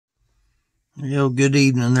Good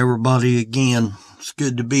evening, everybody, again. It's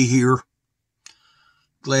good to be here.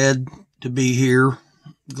 Glad to be here.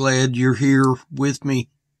 Glad you're here with me.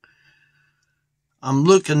 I'm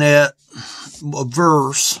looking at a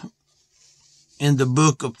verse in the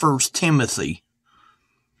book of 1 Timothy.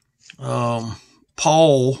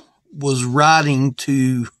 Paul was writing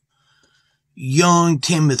to young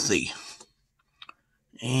Timothy,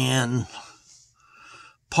 and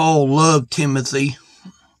Paul loved Timothy.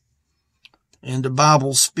 And the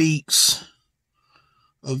Bible speaks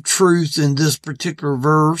of truth in this particular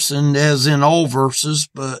verse, and as in all verses,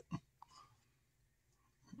 but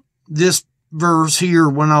this verse here,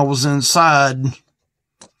 when I was inside,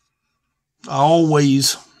 I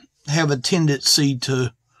always have a tendency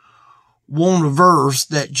to want a verse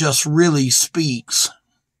that just really speaks.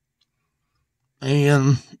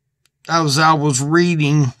 And as I was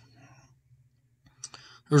reading,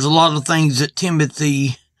 there's a lot of things that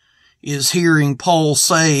Timothy is hearing Paul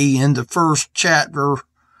say in the first chapter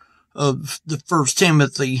of the 1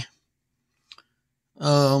 Timothy.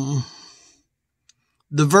 The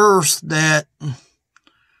verse that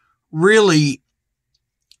really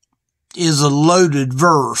is a loaded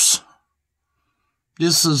verse.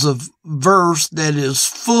 This is a verse that is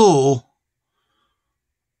full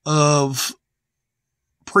of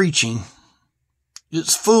preaching.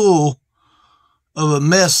 It's full of a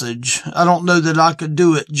message. I don't know that I could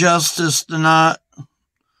do it justice tonight.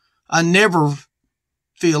 I never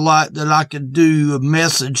feel like that I could do a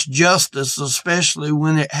message justice, especially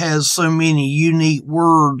when it has so many unique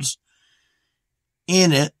words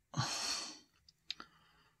in it.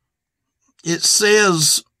 It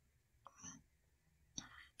says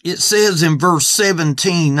in verse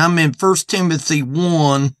 17, I'm in 1 Timothy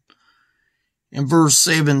 1 and verse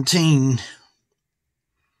 17.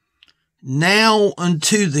 Now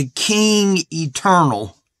unto the King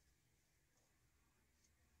eternal.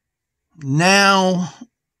 Now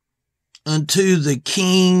unto the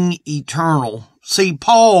King eternal. See,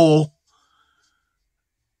 Paul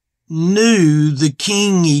knew the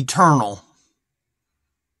King eternal.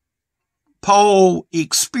 Paul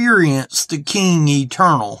experienced the King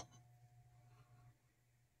eternal.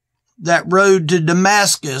 That road to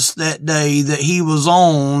Damascus that day that he was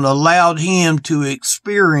on allowed him to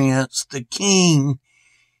experience the King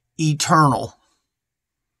eternal.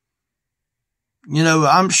 You know,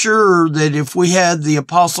 I'm sure that if we had the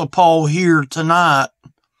Apostle Paul here tonight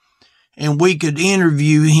and we could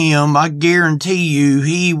interview him, I guarantee you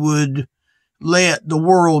he would let the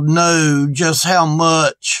world know just how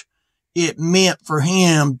much it meant for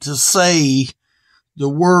him to say the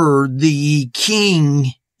word, the King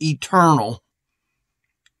eternal.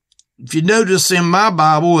 If you notice in my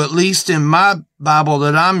Bible, at least in my Bible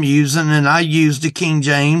that I'm using, and I use the King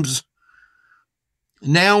James,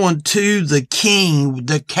 now unto the King,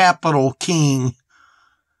 the capital King,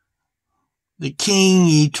 the King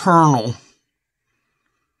eternal.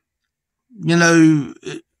 You know,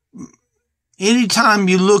 anytime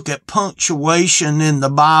you look at punctuation in the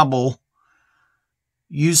Bible,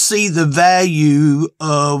 you see the value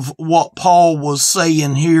of what Paul was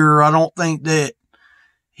saying here. I don't think that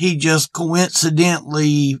he just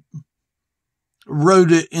coincidentally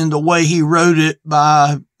wrote it in the way he wrote it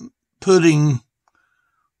by putting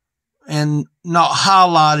and not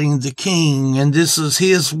highlighting the King. And this is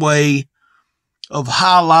his way of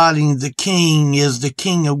highlighting the King as the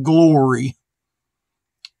King of glory.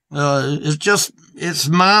 It's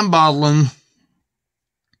mind-boggling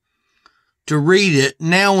to read it.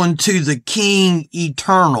 Now unto the King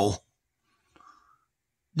eternal.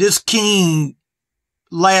 This King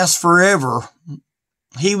lasts forever.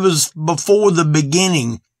 He was before the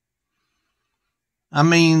beginning. I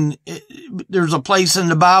mean, there's a place in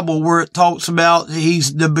the Bible where it talks about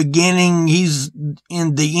he's the beginning, he's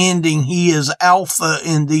in the ending, he is Alpha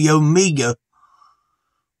and the Omega.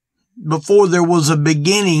 Before there was a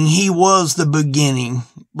beginning, he was the beginning.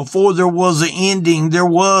 Before there was an ending, there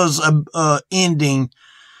was a ending.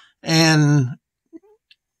 And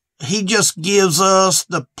he just gives us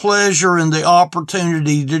the pleasure and the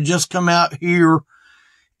opportunity to just come out here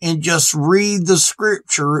and just read the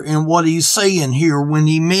scripture and what he's saying here when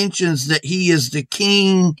he mentions that he is the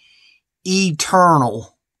King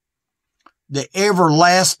eternal, the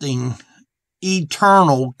everlasting,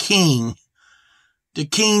 eternal King. The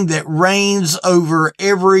King that reigns over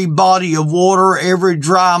every body of water, every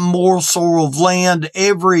dry morsel of land,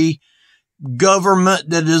 every government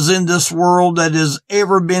that is in this world, that has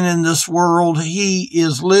ever been in this world. He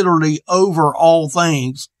is literally over all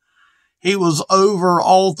things. He was over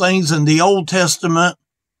all things in the Old Testament.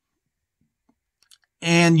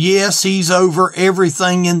 And yes, he's over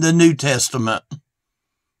everything in the New Testament.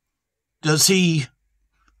 Does he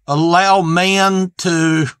allow man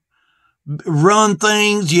to run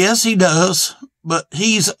things? Yes, he does. But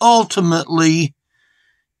he's ultimately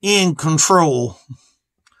in control.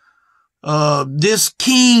 This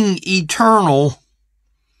King Eternal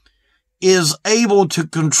is able to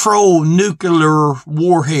control nuclear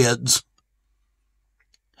warheads.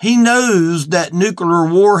 He knows that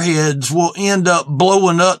nuclear warheads will end up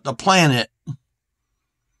blowing up the planet.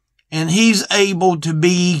 And he's able to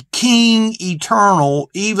be King Eternal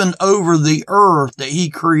even over the earth that he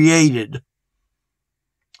created.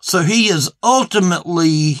 So he is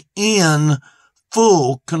ultimately in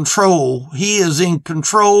full control. He is in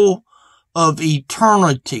control of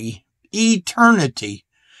eternity. Eternity.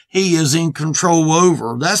 He is in control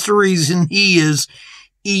over. That's the reason he is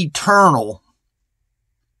eternal.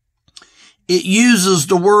 It uses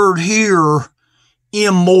the word here,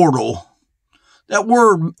 immortal. That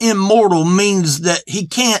word immortal means that he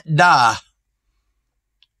can't die.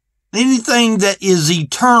 Anything that is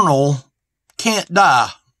eternal can't die.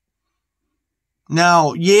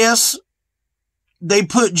 Now, yes, they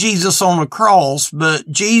put Jesus on a cross,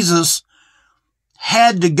 but Jesus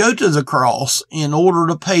had to go to the cross in order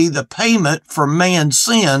to pay the payment for man's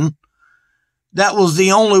sin. That was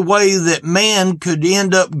the only way that man could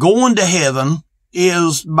end up going to heaven,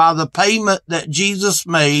 is by the payment that Jesus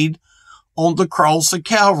made on the cross of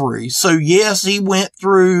Calvary. So yes, he went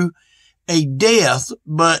through a death,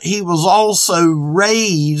 but he was also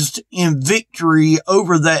raised in victory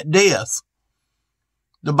over that death.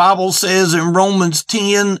 The Bible says in Romans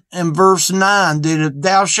 10 and verse 9 that if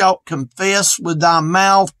thou shalt confess with thy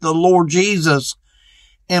mouth the Lord Jesus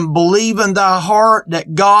and believe in thy heart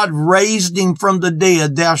that God raised him from the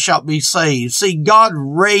dead, thou shalt be saved. See, God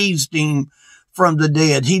raised him from the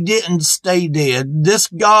dead. He didn't stay dead. This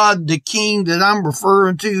God, the King that I'm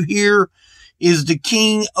referring to here, is the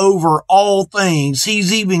King over all things.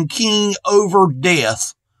 He's even King over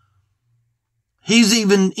death. He's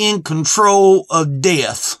even in control of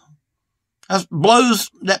death.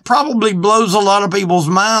 That probably blows a lot of people's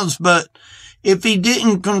minds, but if he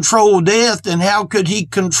didn't control death, then how could he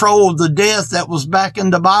control the death that was back in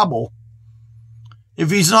the Bible? If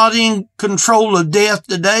he's not in control of death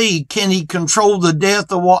today, can he control the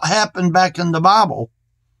death of what happened back in the Bible?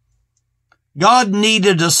 God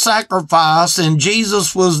needed a sacrifice, and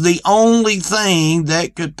Jesus was the only thing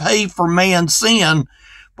that could pay for man's sin,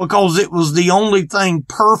 because it was the only thing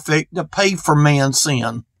perfect to pay for man's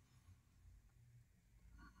sin.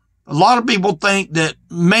 A lot of people think that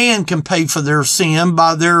man can pay for their sin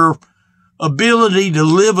by their ability to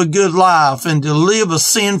live a good life and to live a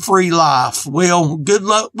sin-free life. Well, good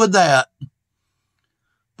luck with that.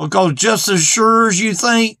 Because just as sure as you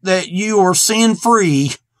think that you are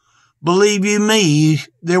sin-free, believe you me,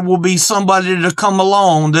 there will be somebody to come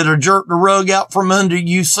along that'll jerk the rug out from under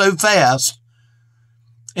you so fast.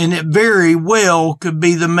 And it very well could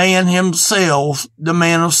be the man himself, the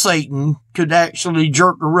man of Satan, could actually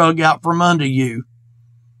jerk the rug out from under you.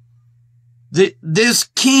 This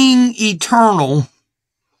King Eternal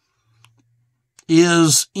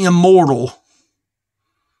is immortal.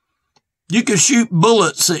 You could shoot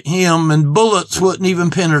bullets at him and bullets wouldn't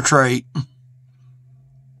even penetrate.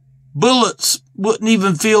 Bullets wouldn't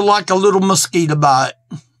even feel like a little mosquito bite.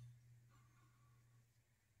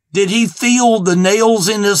 Did he feel the nails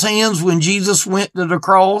in his hands when Jesus went to the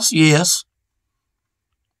cross? Yes.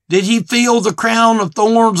 Did he feel the crown of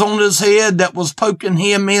thorns on his head that was poking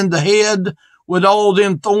him in the head with all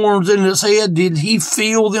them thorns in his head? Did he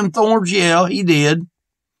feel them thorns? Yeah, he did.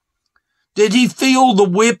 Did he feel the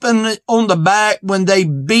whipping on the back when they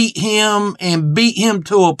beat him and beat him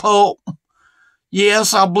to a pulp?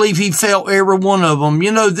 Yes, I believe he felt every one of them.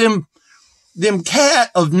 You know, them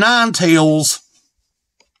cat of nine tails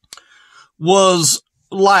was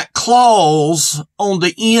like claws on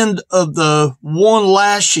the end of the one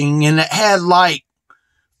lashing, and it had like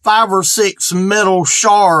 5 or 6 metal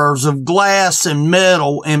shards of glass and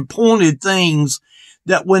metal and pointed things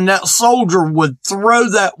that when that soldier would throw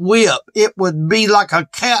that whip, it would be like a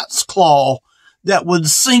cat's claw that would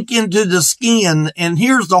sink into the skin. And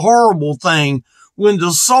here's the horrible thing. When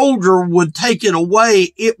the soldier would take it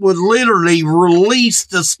away, it would literally release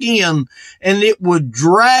the skin and it would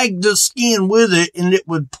drag the skin with it, and it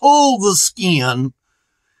would pull the skin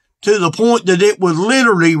to the point that it would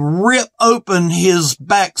literally rip open his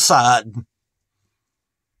backside.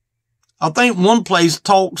 I think one place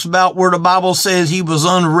talks about where the Bible says he was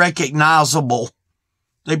unrecognizable.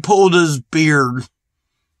 They pulled his beard.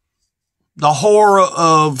 the horror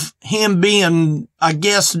of him being, I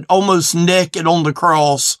guess, almost naked on the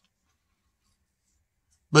cross.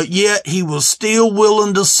 But yet he was still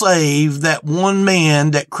willing to save that one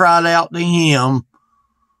man that cried out to him,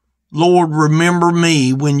 Lord, remember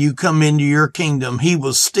me when you come into your kingdom. He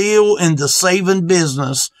was still in the saving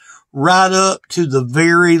business right up to the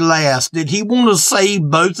very last. Did he want to save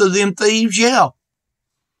both of them thieves? Yeah.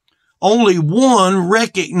 Only one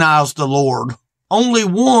recognized the Lord. Only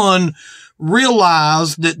one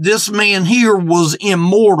realized that this man here was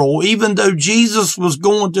immortal. Even though Jesus was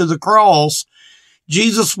going to the cross,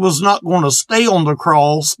 Jesus was not going to stay on the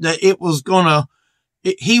cross, that he was going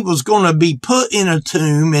to be put in a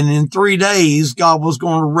tomb, and in 3 days, God was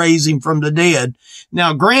going to raise him from the dead.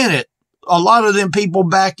 Now, granted, a lot of them people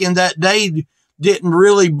back in that day didn't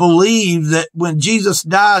really believe that when Jesus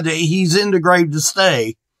died, that he's in the grave to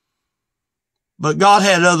stay. But God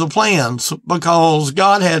had other plans, because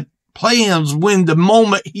God had plans when the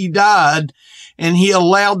moment he died and he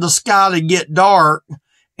allowed the sky to get dark,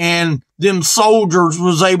 and them soldiers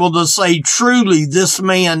was able to say, truly, this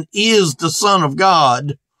man is the Son of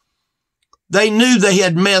God. They knew they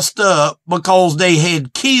had messed up because they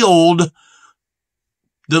had killed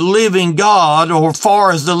the living God, or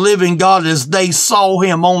far as the living God as they saw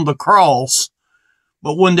him on the cross.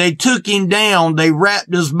 But when they took him down, they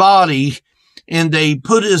wrapped his body and they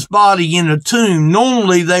put his body in a tomb.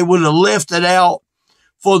 Normally they would have left it out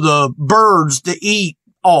for the birds to eat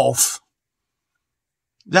off.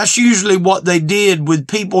 That's usually what they did with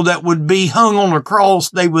people that would be hung on a cross.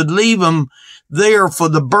 They would leave them there for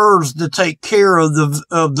the birds to take care of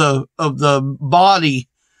the body,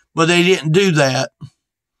 but they didn't do that.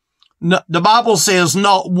 No, the Bible says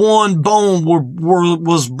not one bone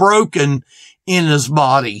was broken in his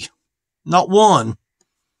body. Not one.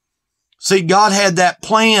 See, God had that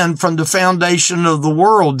plan from the foundation of the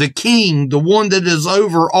world. The King, the one that is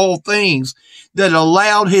over all things, that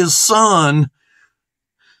allowed his Son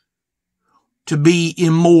to be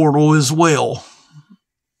immortal as well.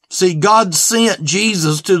 See, God sent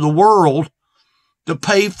Jesus to the world to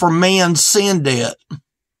pay for man's sin debt.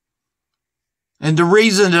 And the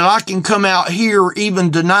reason that I can come out here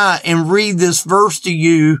even tonight and read this verse to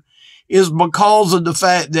you is because of the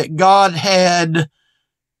fact that God had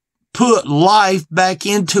put life back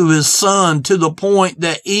into his Son, to the point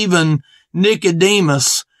that even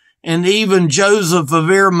Nicodemus and even Joseph of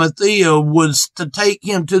Arimathea was to take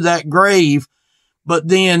him to that grave. But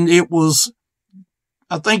then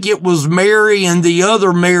I think it was Mary and the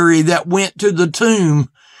other Mary that went to the tomb,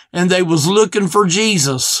 and they was looking for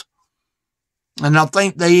Jesus. And I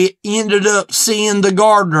think they ended up seeing the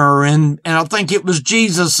gardener, and I think it was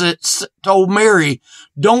Jesus that told Mary,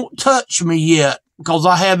 don't touch me yet, because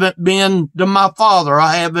I haven't been to my Father.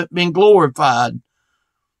 I haven't been glorified.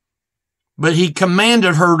 But he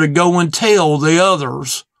commanded her to go and tell the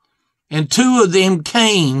others. And 2 of them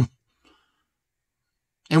came.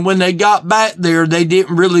 And when they got back there, they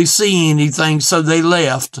didn't really see anything, so they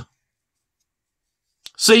left.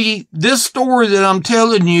 See, this story that I'm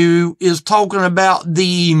telling you is talking about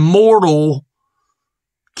the immortal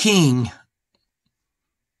King.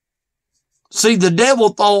 See, the devil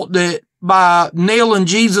thought that by nailing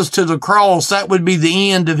Jesus to the cross, that would be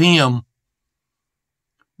the end of him.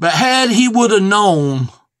 But had he would have known,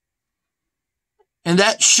 and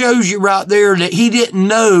that shows you right there that he didn't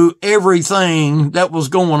know everything that was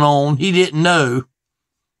going on. He didn't know.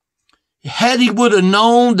 Had he would have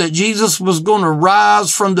known that Jesus was going to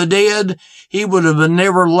rise from the dead, he would have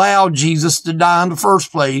never allowed Jesus to die in the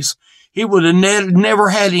first place. He would have never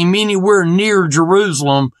had him anywhere near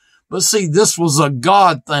Jerusalem. But see, this was a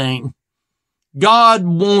God thing. God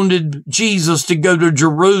wanted Jesus to go to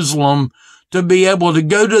Jerusalem, to be able to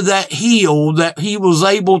go to that hill, that he was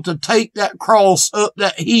able to take that cross up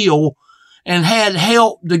that hill, and had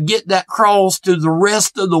help to get that cross to the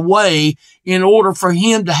rest of the way, in order for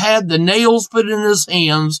him to have the nails put in his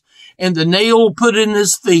hands and the nail put in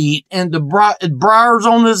his feet and the briars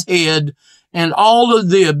on his head and all of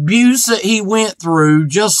the abuse that he went through,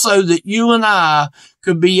 just so that you and I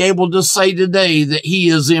could be able to say today that he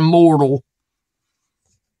is immortal.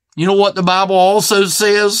 You know what the Bible also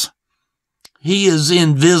says? He is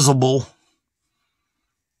invisible.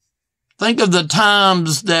 Think of the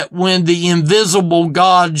times that when the invisible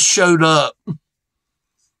God showed up.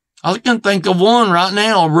 I can think of one right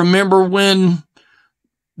now. Remember when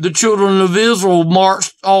the children of Israel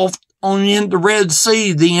marched off in the Red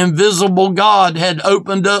Sea, the invisible God had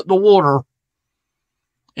opened up the water.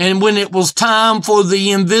 And when it was time for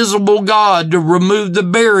the invisible God to remove the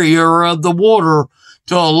barrier of the water,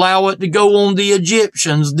 to allow it to go on the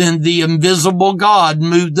Egyptians, then the invisible God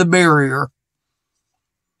moved the barrier.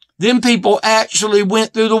 Them people actually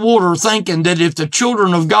went through the water thinking that if the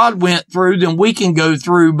children of God went through, then we can go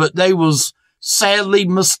through, but they was sadly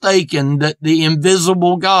mistaken that the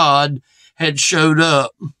invisible God had showed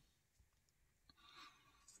up.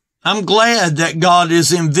 I'm glad that God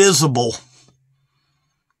is invisible,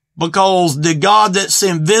 because the God that's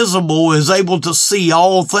invisible is able to see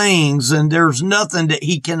all things, and there's nothing that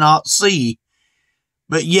he cannot see.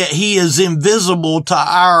 But yet he is invisible to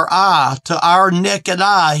our eye, to our naked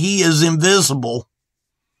eye. He is invisible.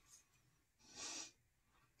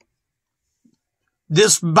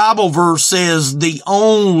 This Bible verse says the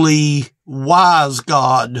only wise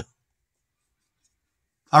God.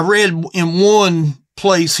 I read in one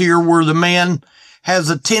place here where the man has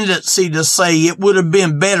a tendency to say it would have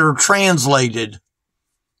been better translated.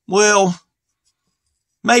 Well,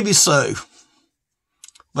 maybe so.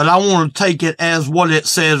 But I want to take it as what it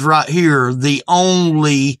says right here, the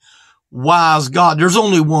only wise God. There's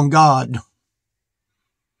only one God.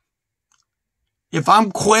 If I'm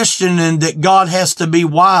questioning that God has to be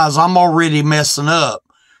wise, I'm already messing up,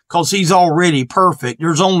 because he's already perfect.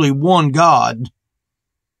 There's only one God.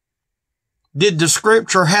 Did the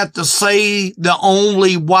scripture have to say the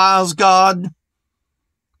only wise God?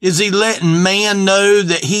 Is he letting man know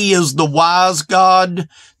that he is the wise God,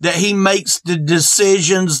 that he makes the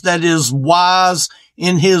decisions that is wise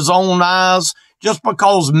in his own eyes, just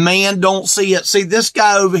because man don't see it? See, this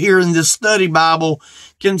guy over here in this study Bible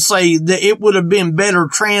can say that it would have been better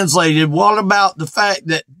translated. What about the fact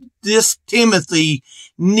that this Timothy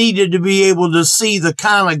needed to be able to see the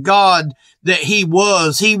kind of God that he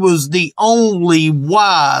was? He was the only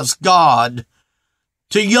wise God.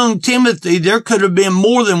 To young Timothy, there could have been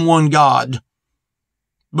more than one God.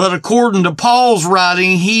 But according to Paul's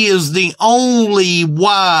writing, he is the only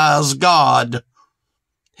wise God.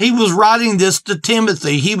 He was writing this to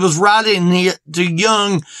Timothy. He was writing it to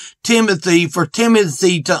young Timothy for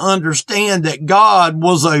Timothy to understand that God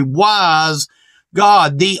was a wise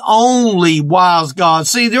God, the only wise God.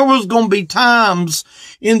 See, there was going to be times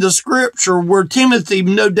in the scripture where Timothy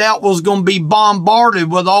no doubt was going to be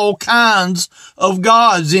bombarded with all kinds of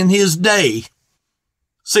gods in his day.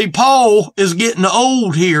 See, Paul is getting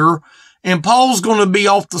old here, and Paul's going to be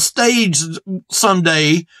off the stage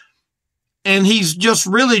someday, and he's just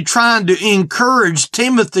really trying to encourage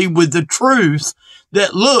Timothy with the truth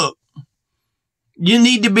that, look, you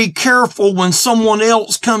need to be careful when someone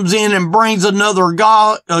else comes in and brings another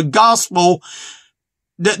gospel,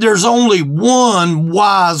 that there's only one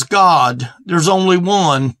wise God. There's only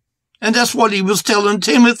one. And that's what he was telling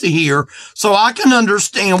Timothy here. So I can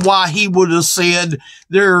understand why he would have said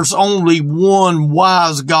there's only one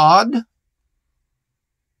wise God.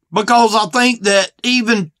 Because I think that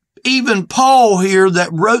even Paul here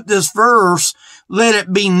that wrote this verse, let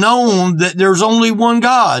it be known that there's only one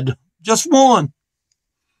God. Just one.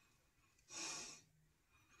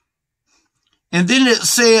 And then it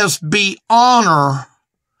says, be honor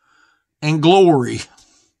and glory.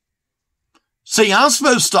 See, I'm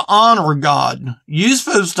supposed to honor God. You're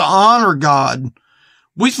supposed to honor God.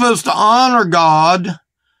 We're supposed to honor God,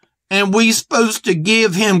 and we're supposed to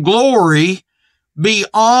give him glory, be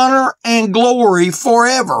honor and glory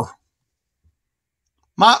forever.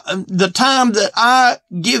 The time that I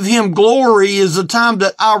give him glory is the time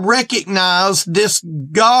that I recognize this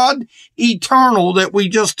God eternal that we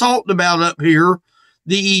just talked about up here,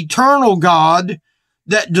 the eternal God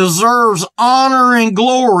that deserves honor and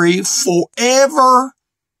glory forever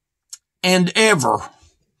and ever,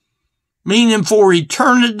 meaning for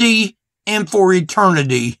eternity and for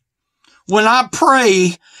eternity. When I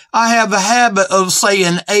pray, I have a habit of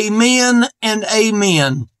saying amen and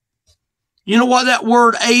amen. You know what that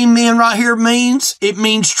word amen right here means? It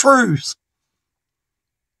means truth.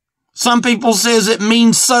 Some people says it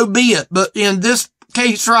means so be it, but in this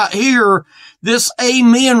case right here, this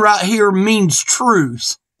amen right here means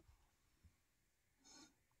truth.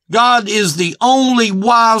 God is the only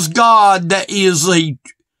wise God that is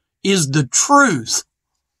the truth.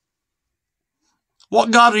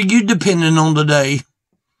 What God are you depending on today?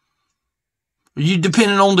 Are you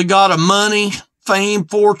depending on the God of money, fame,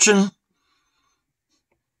 fortune?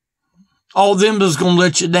 All them is going to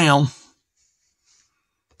let you down.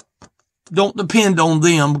 Don't depend on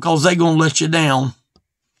them, because they're going to let you down.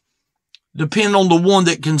 Depend on the one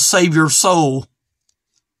that can save your soul.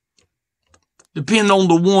 Depend on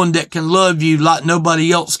the one that can love you like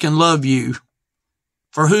nobody else can love you.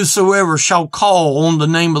 For whosoever shall call on the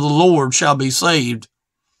name of the Lord shall be saved.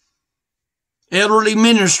 Elderly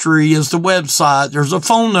Ministry is the website. There's a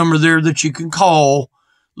phone number there that you can call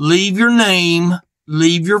leave your name,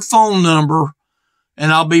 leave your phone number,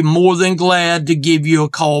 and I'll be more than glad to give you a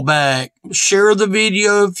call back. Share the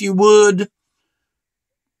video if you would.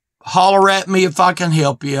 Holler at me if I can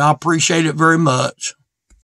help you. I appreciate it very much.